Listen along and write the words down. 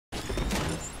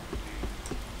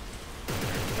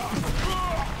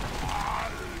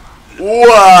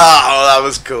Wow, that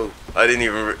was cool. I didn't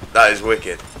even. That is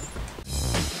wicked.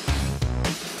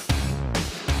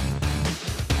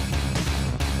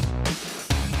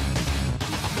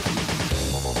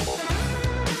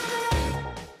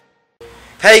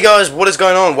 Hey guys, what is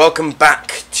going on? Welcome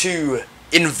back to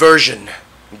Inversion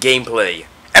Gameplay,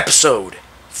 Episode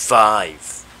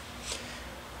 5.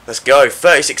 Let's go.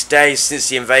 36 days since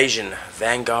the invasion.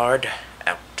 Vanguard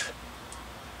out.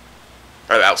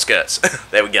 Oh, outskirts.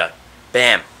 There we go.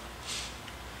 Bam.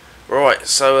 Right,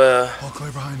 so all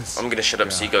clear behind us. I'm gonna shut up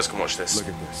so you guys can watch this. Look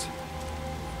at this.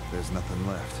 There's nothing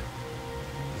left.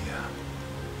 Yeah.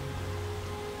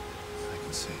 I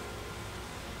can see.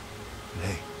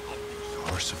 Hey, there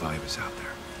are survivors out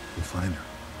there. We'll find her.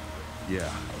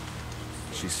 Yeah.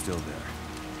 She's still there.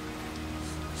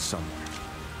 Somewhere.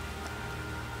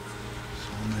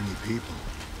 So many people.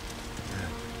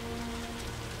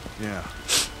 Yeah.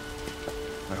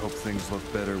 I hope things look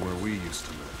better where we used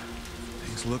to live.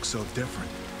 Things look so different.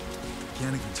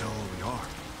 Can't even tell where we are.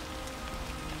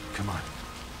 Come on.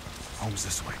 Home's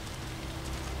this way.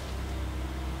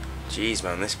 Jeez,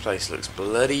 man, this place looks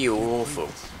bloody awful.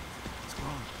 It's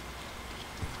gone.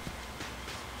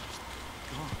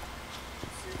 Gone.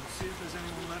 Let's see if there's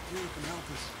anyone left here who can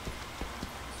help us.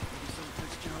 Maybe some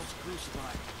Fitzgerald's crew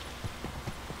survived.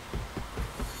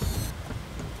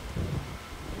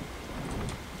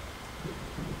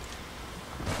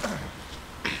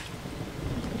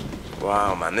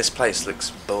 Wow, man, this place looks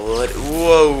bloody.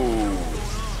 Whoa.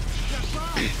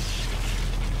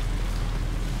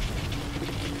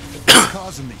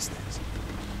 Causing these things.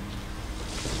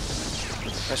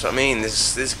 That's what I mean.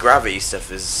 This gravity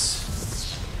stuff is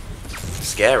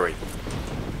scary.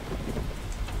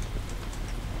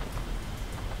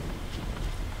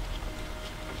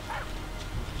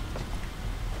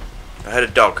 I heard a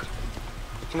dog.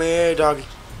 Come here, doggy.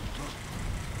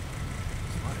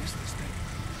 What is this thing?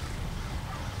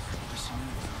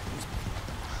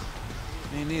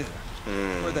 Me neither.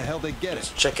 Where the hell they get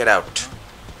Let's it? check it out.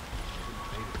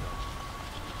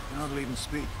 Can hardly even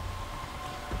speak.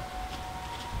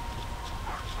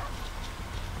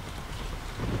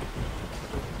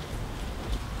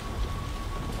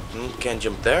 Can't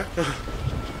jump there.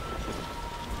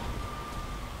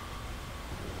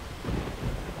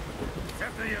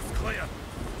 Everything is clear.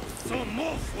 So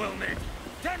move, will me.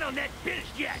 Turn on that bitch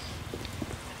yet.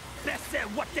 Let's say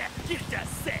what that kid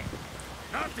just said.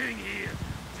 Nothing here.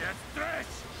 Just trash.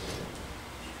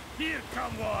 Here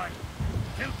come one.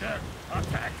 Filter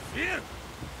attack here.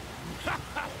 Ha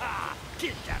ha ha.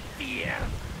 Kill the fear.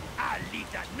 I lead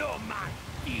the no man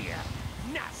fear.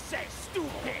 Not say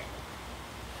stupid.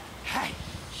 Hey.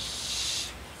 Shh.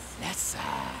 Listen.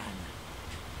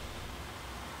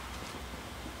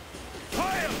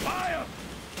 Fire! Fire!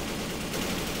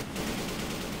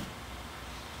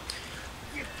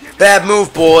 Bad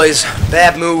move, boys.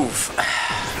 Bad move.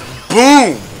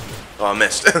 Boom! Oh, I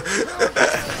missed. Wait,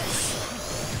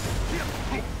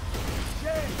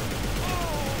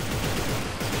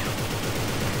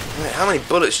 how many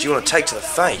bullets do you want to take to the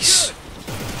face?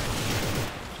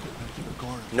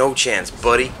 No chance,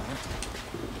 buddy.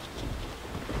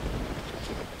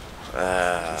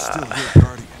 Still here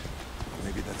guarding it.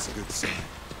 Maybe that's a good sign.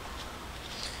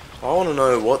 I want to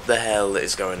know what the hell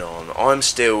is going on. I'm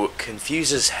still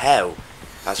confused as hell.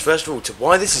 As first of all, to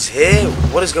why this is here,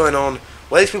 what is going on,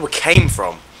 where these people came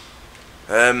from.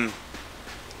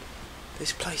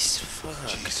 This place is fucked.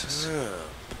 Jesus. up.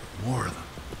 More of them.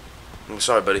 I'm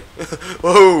sorry, buddy.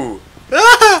 Whoa!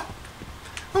 Ah!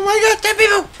 Oh my God, 10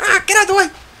 people! Ah, get out of the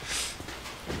way!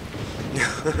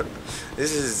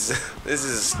 This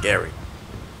is scary.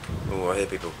 Oh, I hear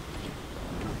people.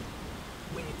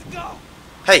 We need to go.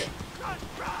 Hey! Run,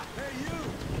 run. Hey, you!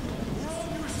 We're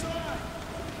on your side!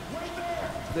 Right there!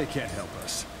 They can't help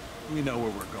us. We know where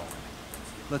we're going.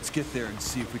 Let's get there and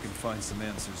see if we can find some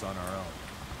answers on our own.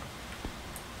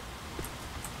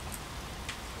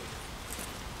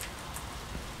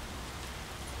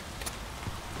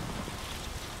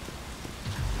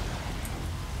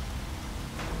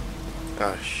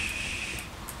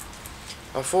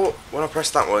 Oh, I thought when I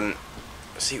pressed that one,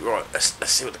 let's see what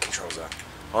the controls are.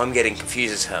 I'm getting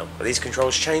confused as hell. Are these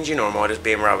controls changing, or am I just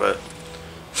being rather...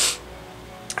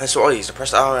 That's what I used. I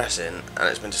pressed RS in, and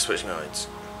it's meant to switch modes.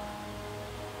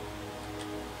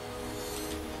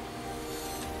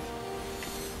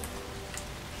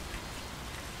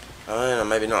 Oh, no,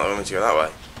 maybe not. I want me to go that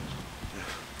way.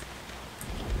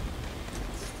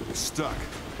 We're stuck.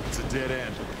 It's a dead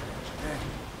end. Hey,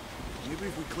 maybe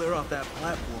if we clear off that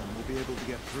platform, we'll be able to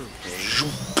get through.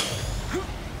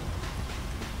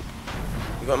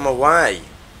 You got in my way.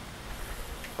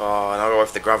 Oh, and I'll go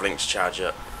with the Gravelinks charge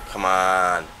up. Come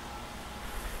on.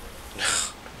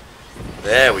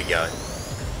 There we go.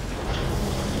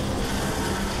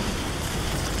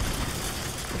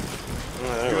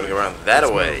 Oh, I'm gonna go around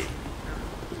that way.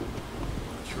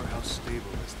 Not sure how stable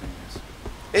this thing is.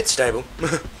 It's stable.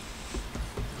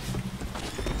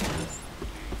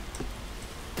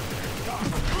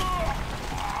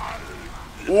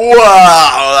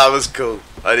 Wow, that was cool.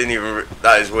 I didn't even.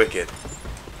 That is wicked.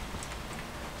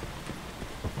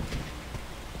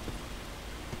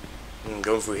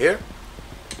 Going through here?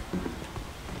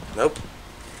 Nope.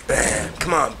 Bam!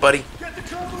 Come on, buddy. Get the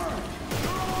cover!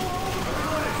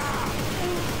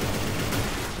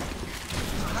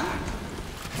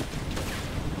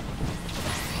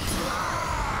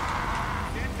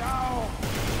 Get down!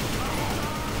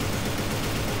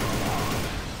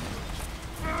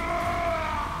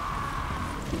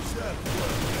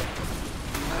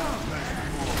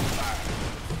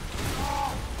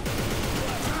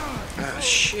 Ah,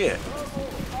 shit.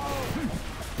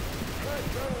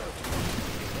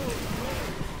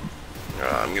 Oh,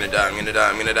 I'm gonna die, I'm gonna die,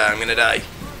 I'm gonna die, I'm gonna die.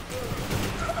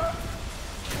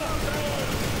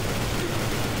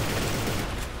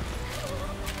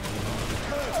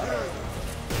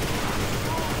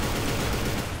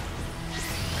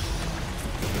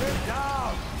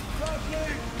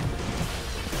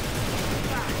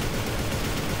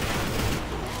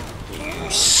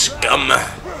 You scum.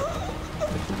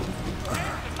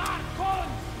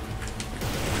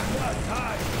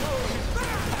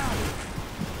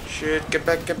 Shit, get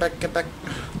back, get back, get back.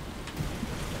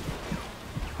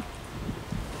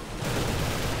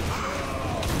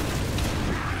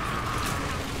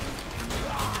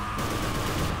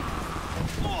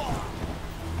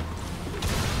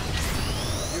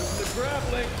 Use the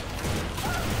grappling.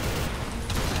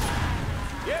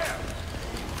 Yeah.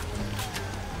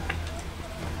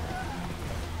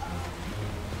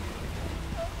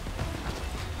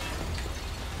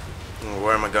 Oh,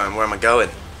 where am I going? Where am I going?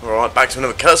 Alright, back to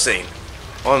another cutscene.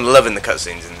 Oh, I'm loving the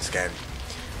cutscenes in this game.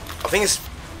 I think it's...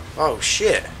 Oh,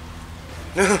 shit.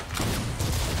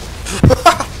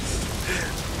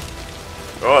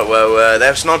 Alright, well, they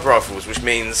have sniper rifles, which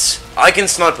means I can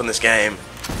snipe on this game.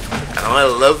 And I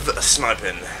love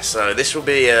sniping. So this will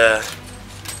be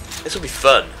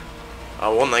fun. I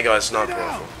want that guy's sniper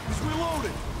rifle. He's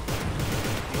reloading.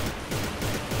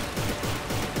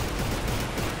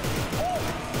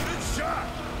 Good shot.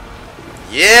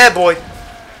 Yeah, boy.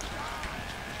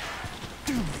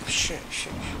 Shit,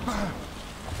 shit.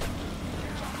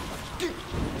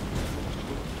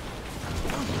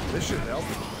 This should help.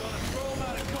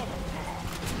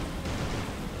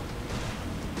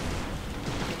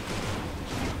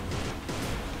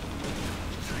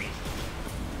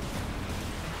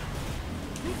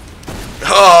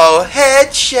 Oh,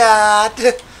 headshot!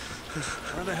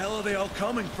 Where the hell are they all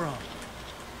coming from?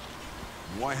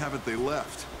 Why haven't they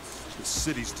left? The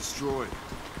city's destroyed.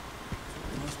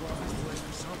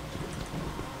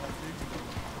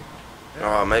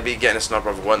 Oh, maybe getting a sniper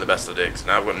rifle wasn't the best idea, because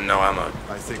now I've got no ammo.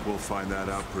 I think we'll find that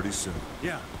out pretty soon.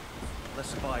 Yeah. Let's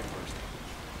survive first.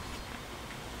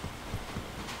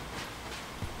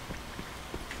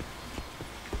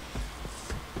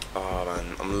 Oh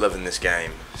man, I'm loving this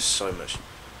game so much.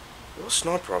 What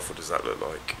sniper rifle does that look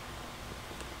like?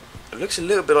 It looks a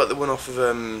little bit like the one off of,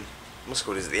 what's it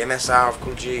called? Is it the MSR of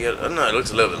Call of Duty? I don't know, it looks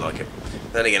a little bit like it.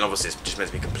 Then again, obviously it's just meant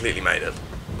to be completely made up.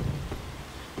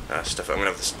 Stuff I'm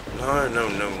gonna have this. No, no,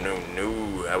 no, no,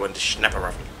 no. I want the sniper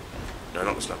rifle. No,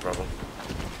 not the sniper rifle.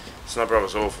 Sniper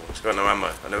rifle's awful. It's got no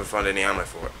ammo. I never find any ammo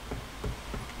for it.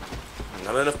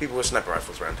 Not enough people with sniper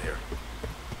rifles around here.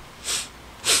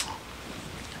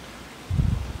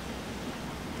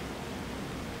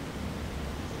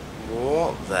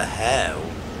 What the hell?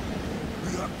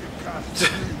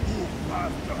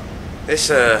 This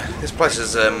place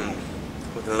is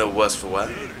looking a little worse for wear.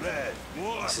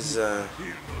 This is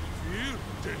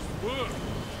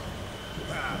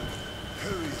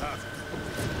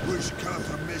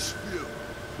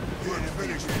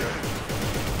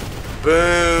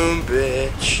boom,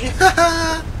 bitch.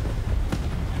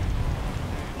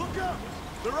 Look up.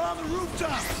 They're on the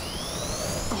rooftop.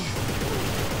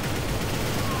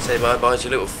 Say bye bye to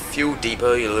your little fuel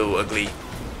depot, you little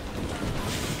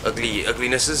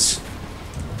uglinesses.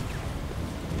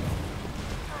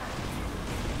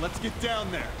 Let's get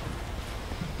down there.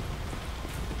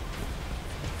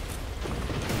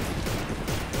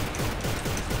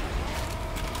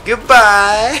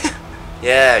 Goodbye.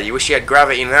 Yeah, you wish you had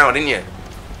gravity now, didn't you?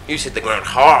 You hit the ground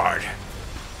hard.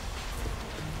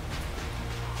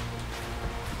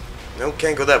 No,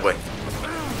 can't go that way.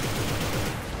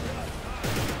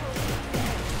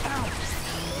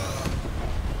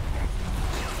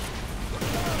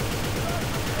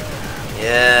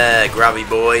 Yeah, grabby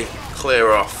boy.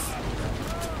 Clear off.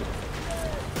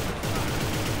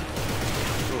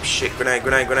 Oh shit, grenade,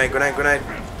 grenade, grenade, grenade, grenade.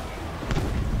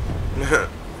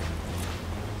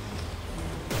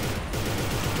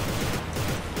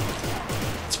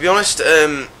 To be honest,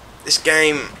 this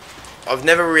game, I've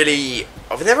never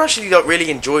actually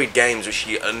really enjoyed games which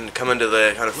come under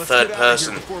the kind of third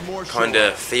person kind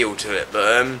of feel to it.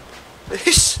 But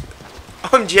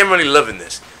I'm generally loving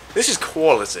this. This is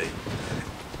quality.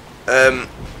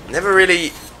 Never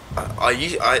really.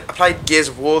 I played Gears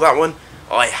of War, that one.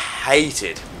 I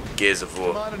hated Gears of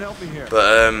War. Come on and help me here.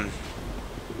 But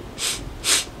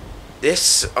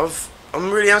this I'm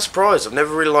surprised. I've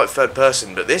never really liked third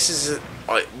person, but this is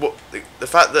the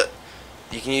fact that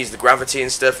you can use the gravity and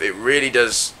stuff. It really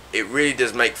does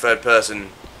make third person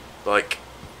like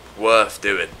worth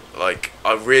doing. Like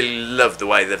I really love the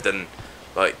way they've done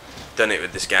it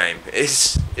with this game.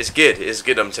 It's good. It's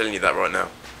good. I'm telling you that right now.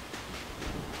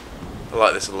 I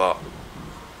like this a lot.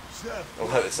 I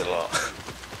like this a lot.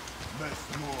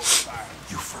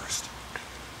 You first.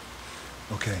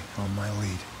 Okay, on my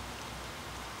lead.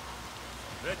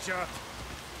 Richard,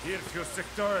 here few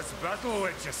sectors battle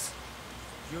witches.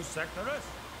 Few sectors?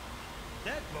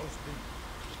 That mostly.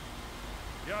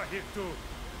 Yeah, here too.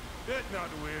 But not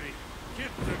weary.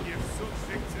 Keep to give soon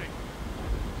victory.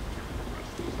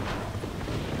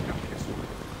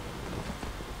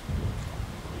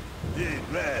 Did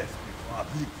rest before a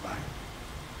big fight.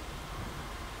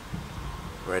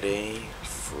 Ready,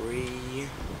 free.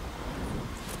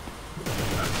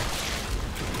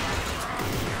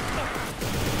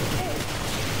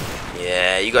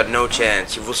 Yeah, you got no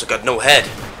chance. You've also got no head.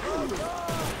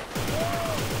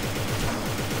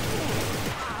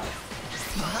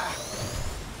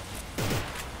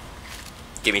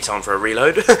 Give me time for a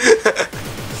reload.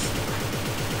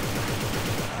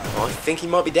 Oh, I think he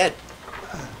might be dead.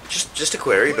 Just a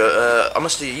query, but I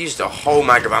must have used a whole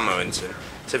mag of ammo into him.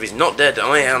 So if he's not dead,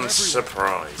 I am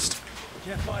surprised.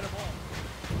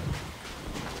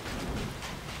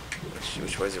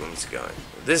 Which way does he want me to go?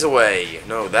 This away.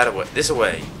 No, that away. This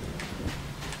away.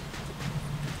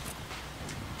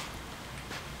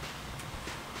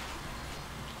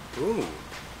 Ooh.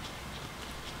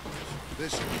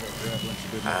 This should give our gravelings a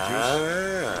bit more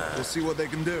juice. We'll see what they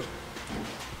can do.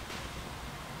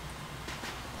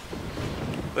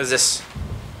 What is this?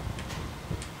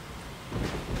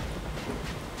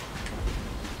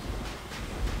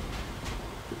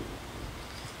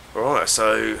 Right,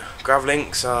 so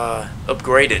Gravlinks are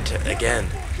upgraded again.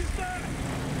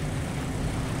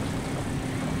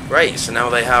 Great, so now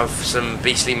they have some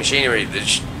beastly machinery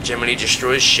that generally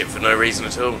destroys shit for no reason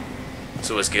at all.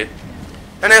 It's always good.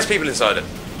 And there's people inside it.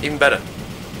 Even better.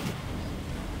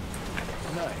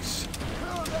 Nice.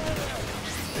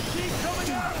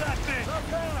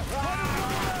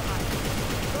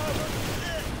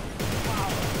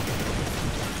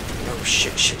 Oh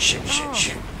shit, shit, shit, shit,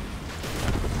 shit.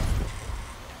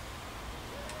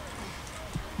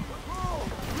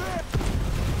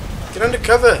 Get under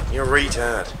cover, you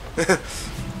retard.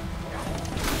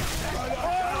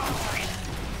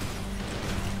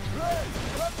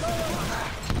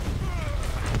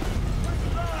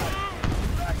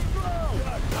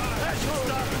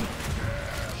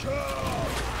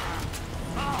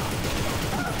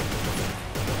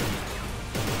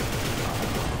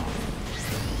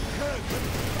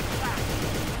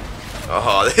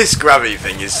 Oh, this gravity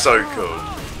thing is so cool.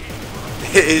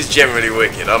 It is generally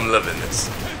wicked. I'm loving this.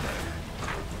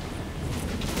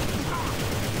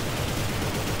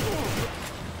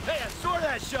 Hey, I saw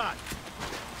that shot.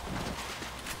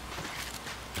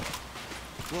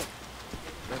 Look,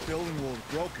 that building wall is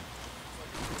broken.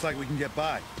 Looks like we can get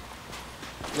by.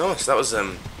 Nice, that was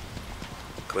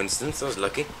coincidence. That was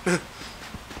lucky. These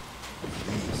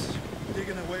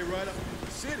digging their way right up into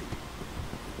the city.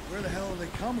 Where the hell are they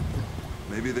coming from?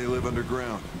 Maybe they live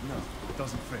underground. No, it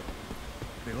doesn't fit.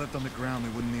 If they lived underground, they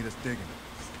wouldn't need us digging.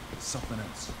 It's something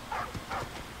else.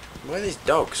 Why are these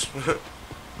dogs? We're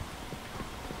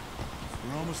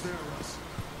almost there, Russ.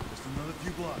 Just another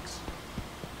few blocks.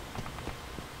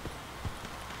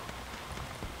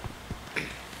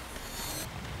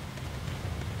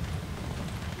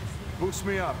 Boost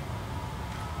me up.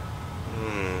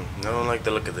 I don't like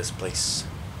the look of this place.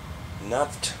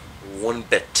 Not one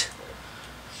bit.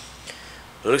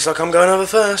 Looks like I'm going over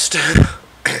first.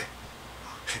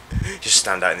 Just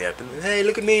stand out in the open. Hey,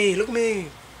 look at me, look at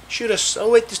me. Shoot us. Oh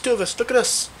wait, there's two of us. Look at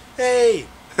us. Hey.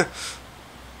 I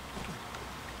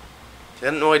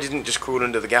didn't know I didn't just crawl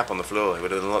under the gap on the floor. It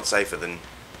would have been a lot safer than...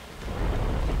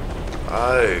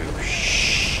 Oh,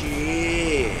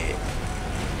 shit.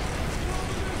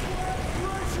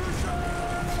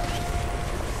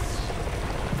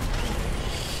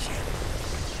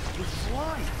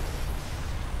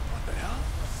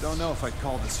 Don't know if I'd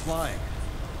call this flying.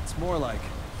 It's more like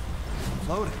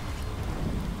floating.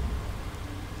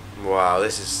 Wow,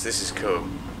 this is cool.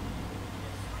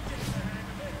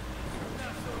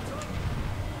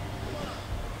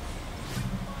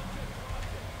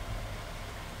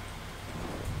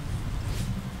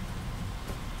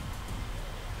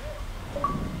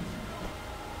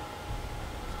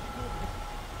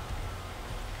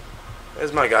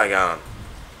 Where's my guy gone?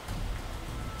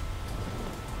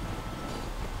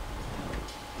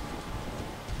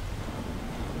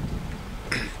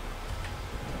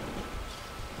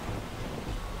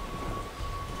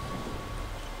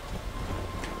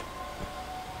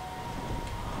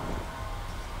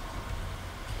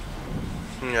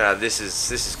 Yeah, this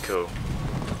is cool.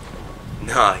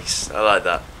 Nice, I like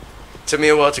that. Took me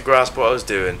a while to grasp what I was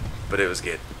doing, but it was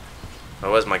good.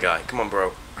 Oh, where's my guy? Come on,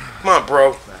 bro. Come on,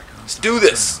 bro. Let's do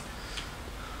this.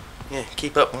 Yeah,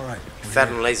 keep up. All right, Fat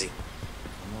and lazy.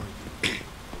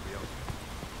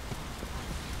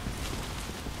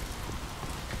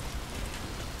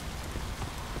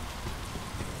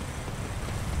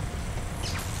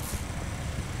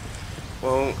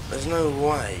 Well, there's no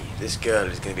way this girl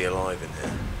is going to be alive in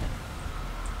here.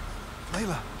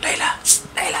 Layla! Layla!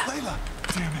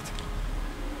 Damn it!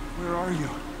 Where are you?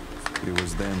 It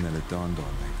was then that it dawned on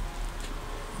me.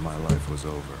 My life was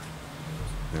over.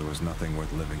 There was nothing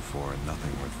worth living for and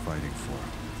nothing worth fighting for.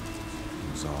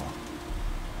 It was all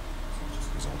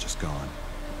just gone.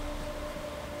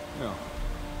 No.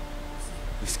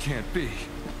 This can't be.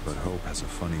 But hope has a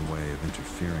funny way of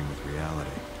interfering with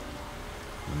reality.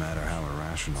 No matter how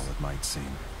irrational it might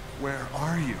seem. Where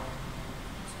are you?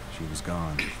 She was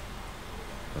gone.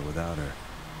 But without her,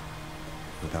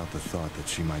 without the thought that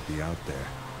she might be out there,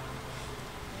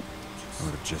 I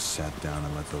would have just sat down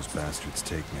and let those bastards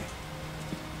take me.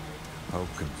 Hope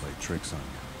can play tricks on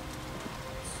you.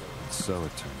 And so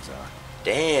it turns out.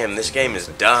 Damn, this game is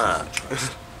dark.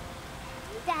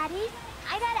 Daddy,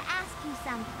 I gotta ask you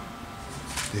something.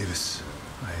 Davis,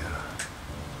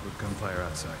 with gunfire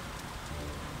outside.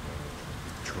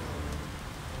 Patrol.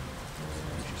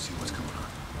 Did you see what's going on?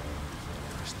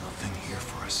 There's nothing here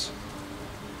for us.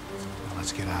 Now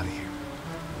let's get out of here.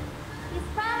 You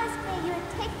promised me you would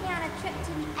take me on a trip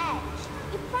to the edge.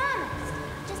 You promised.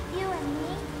 Just you and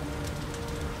me.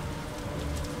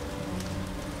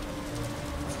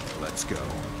 Let's go.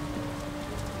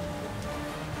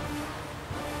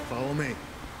 Follow me.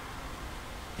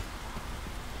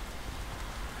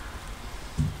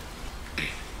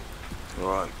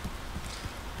 Alright.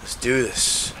 Let's do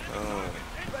this. Oh,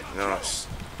 nice.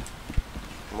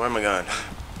 Where am I going?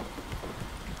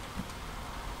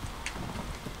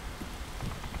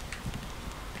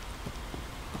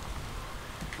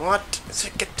 What? Let's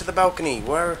get to the balcony.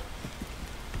 Where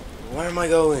am I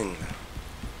going?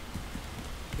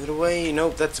 Get away.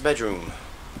 Nope, that's the bedroom.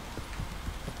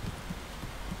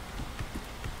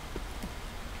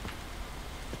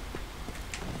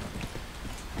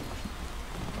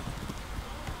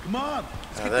 Come on.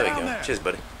 Oh, there we go. Cheers,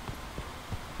 buddy.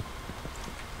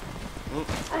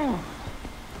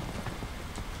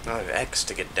 I have X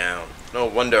to get down. No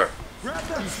wonder. Grab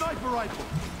that sniper rifle.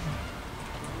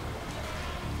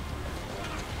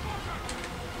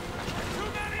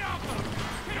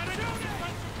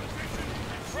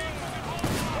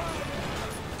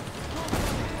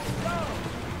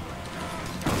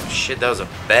 Shit, that was a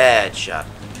bad shot.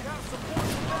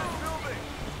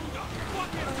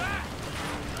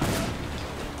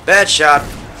 Bad shot.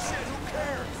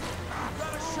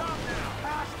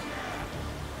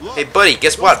 Hey, buddy,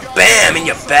 guess what? Bam! In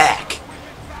your back.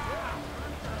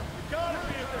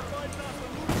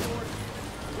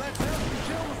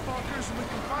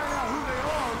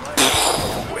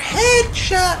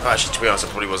 Headshot. Oh, actually, to be honest, it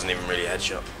probably wasn't even really a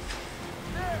headshot.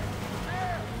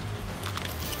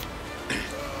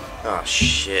 Oh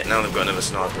shit! Now they've got another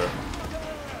sniper.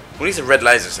 We need some red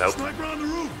lasers help. Sniper on the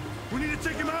roof. We need to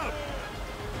take him out.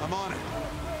 I'm on it.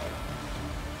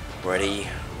 Ready.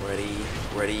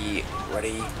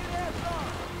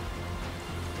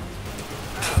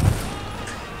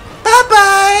 Bye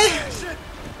bye. Shit,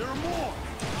 there are more.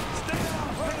 Stay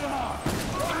down.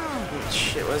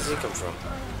 Shit, where does he come from?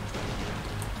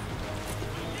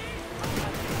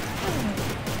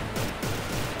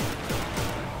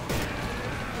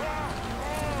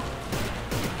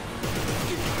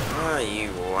 Ah, you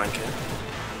wanker.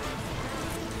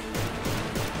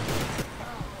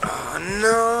 Oh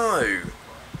no!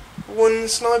 One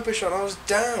sniper shot, I was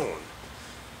down.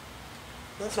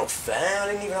 That's not fair, I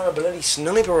didn't even have a bloody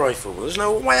sniper rifle. There's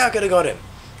no way I could have got him.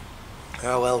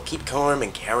 Oh well, keep calm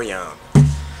and carry on.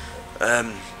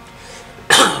 Grab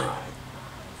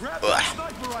that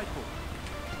sniper rifle. rifle.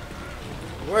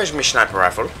 Where's my sniper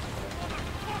rifle?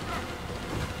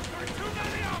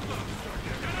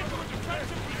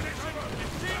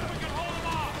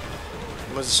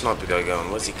 Where's the sniper guy going?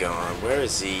 Where's he going? Where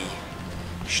is he?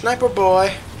 Sniper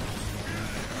boy!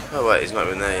 Oh wait, he's not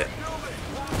even there yet.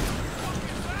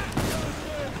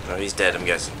 No, he's dead, I'm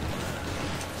guessing.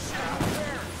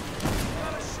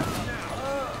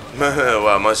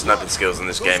 Well, my sniping skills in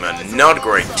this game are not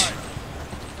great.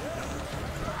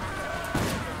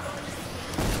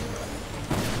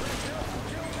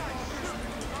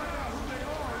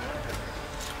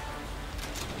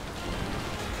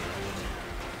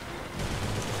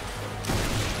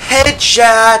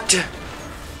 Headshot!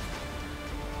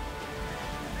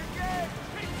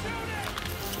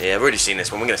 Yeah, I've already seen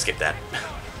this one. We're gonna skip that.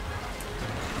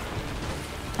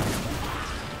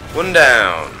 One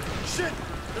down. Shit!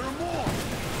 There are more!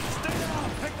 Stay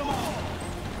down! Pick them all!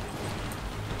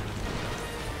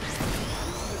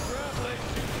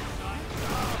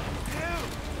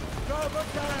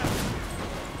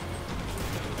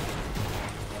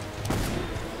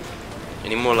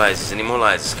 Any more lasers? Any more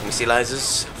lasers? Can we see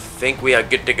lasers? I think we are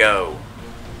good to go.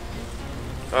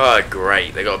 Oh,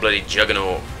 great. They got a bloody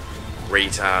juggernaut.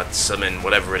 Retard, summon,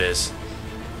 whatever it is.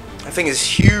 That thing is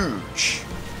huge.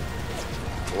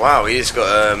 Wow, he just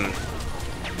got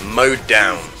mowed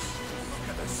down.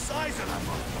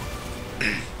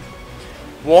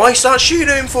 Why start shooting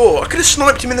at him for? I could have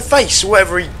sniped him in the face or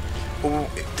whatever he...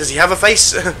 Does he have a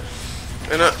face? And,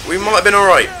 we might have been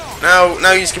alright.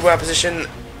 Now you just give away our position.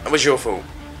 That was your fault.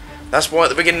 That's why at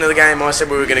the beginning of the game I said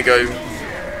we were going to go...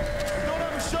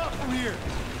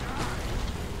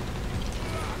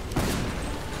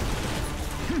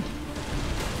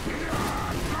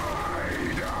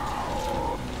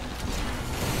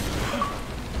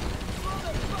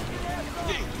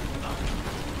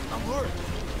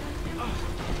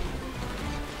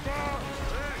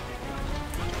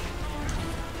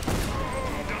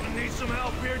 Some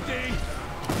help here, D.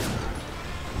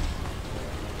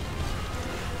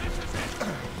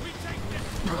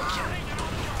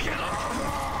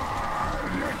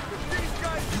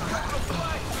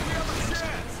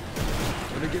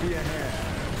 Let me give you a hand.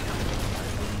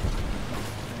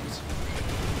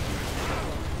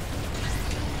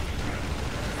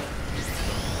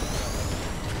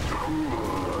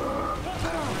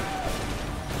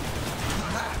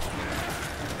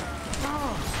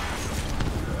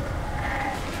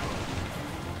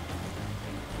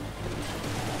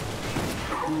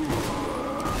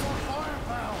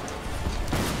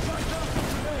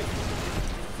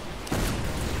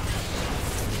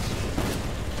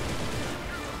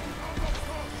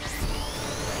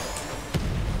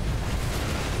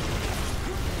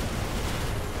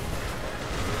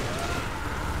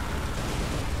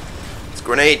 It's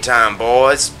grenade time,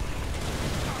 boys.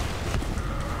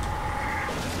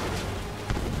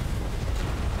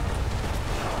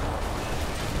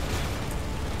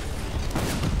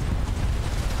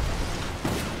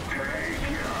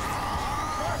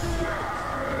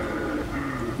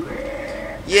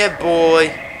 Yeah, boy.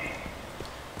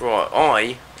 Right,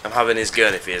 I am having his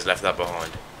gun if he has left that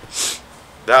behind.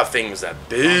 That thing was a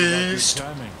beast.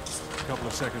 Timing. A couple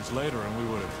of seconds later, and we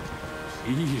would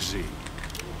have easy.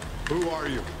 Who are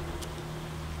you?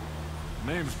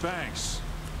 Name's Banks.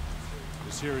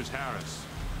 This here is Harris.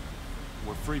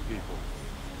 We're free people.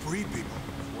 Free people.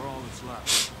 We're all that's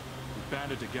left. We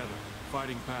banded together,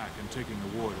 fighting back and taking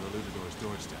the war to the Lutador's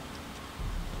doorstep.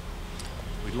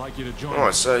 We'd like you to join Alright,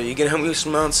 us. so you can help me with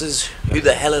some answers. Who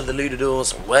the hell are the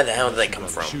Lutadors? Where the hell did they come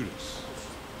from? Shoot us.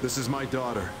 This is my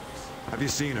daughter. Have you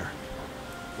seen her?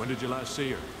 When did you last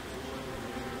see her?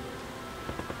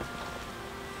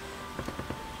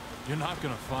 You're not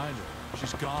gonna find her.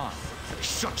 She's gone.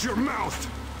 Shut your mouth!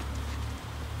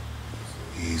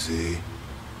 Easy.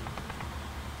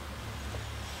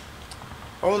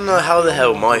 I don't know how the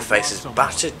hell my face is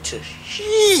battered to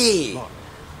shit.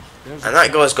 And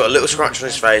that guy's got a little scratch on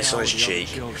his face, on his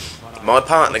cheek. My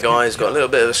partner guy's got a little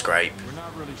bit of a scrape.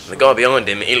 And the guy behind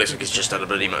him, he looks like he's just had a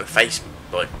bloody face,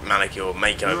 like manicure,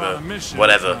 makeover,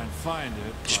 whatever.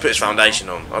 Just put his foundation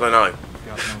on. I don't know.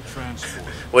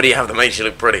 What do you have that makes you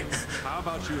look pretty? How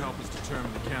about you help us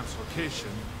determine the camp's location?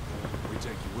 We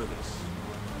take you with us.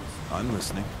 I'm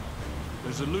listening.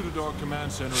 There's a Lutador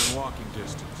command center in walking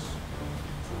distance.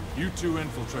 You two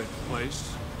infiltrate the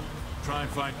place. Try and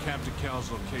find Captain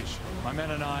Cal's location. My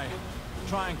men and I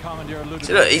try and commandeer a Lutador.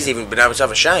 See, look, he's even been able to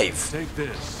have a shave. Take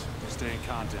this. Stay in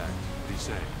contact. Be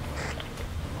safe.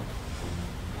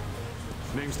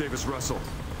 Name's Davis Russell.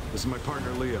 This is my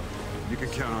partner, Leo. You can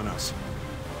count on us.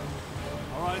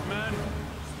 All right, men.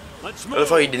 Let's I love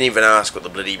how he move. didn't even ask what the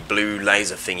bloody blue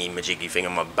laser thingy majiggy thing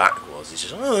on my back was. He's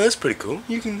just, oh, that's pretty cool.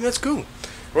 That's cool.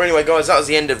 Well, anyway, guys, that was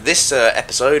the end of this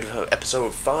episode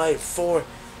 4.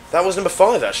 That was number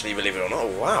 5, actually, believe it or not.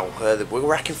 Wow, we're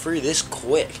racking through this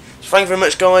quick. So thank you very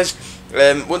much, guys.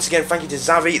 Once again, thank you to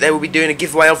Zavi. They will be doing a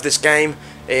giveaway of this game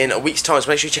in a week's time, so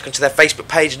make sure you check onto their Facebook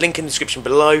page, link in the description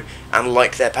below, and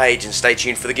like their page, and stay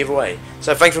tuned for the giveaway.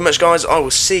 So thank you very much, guys. I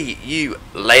will see you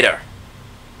later.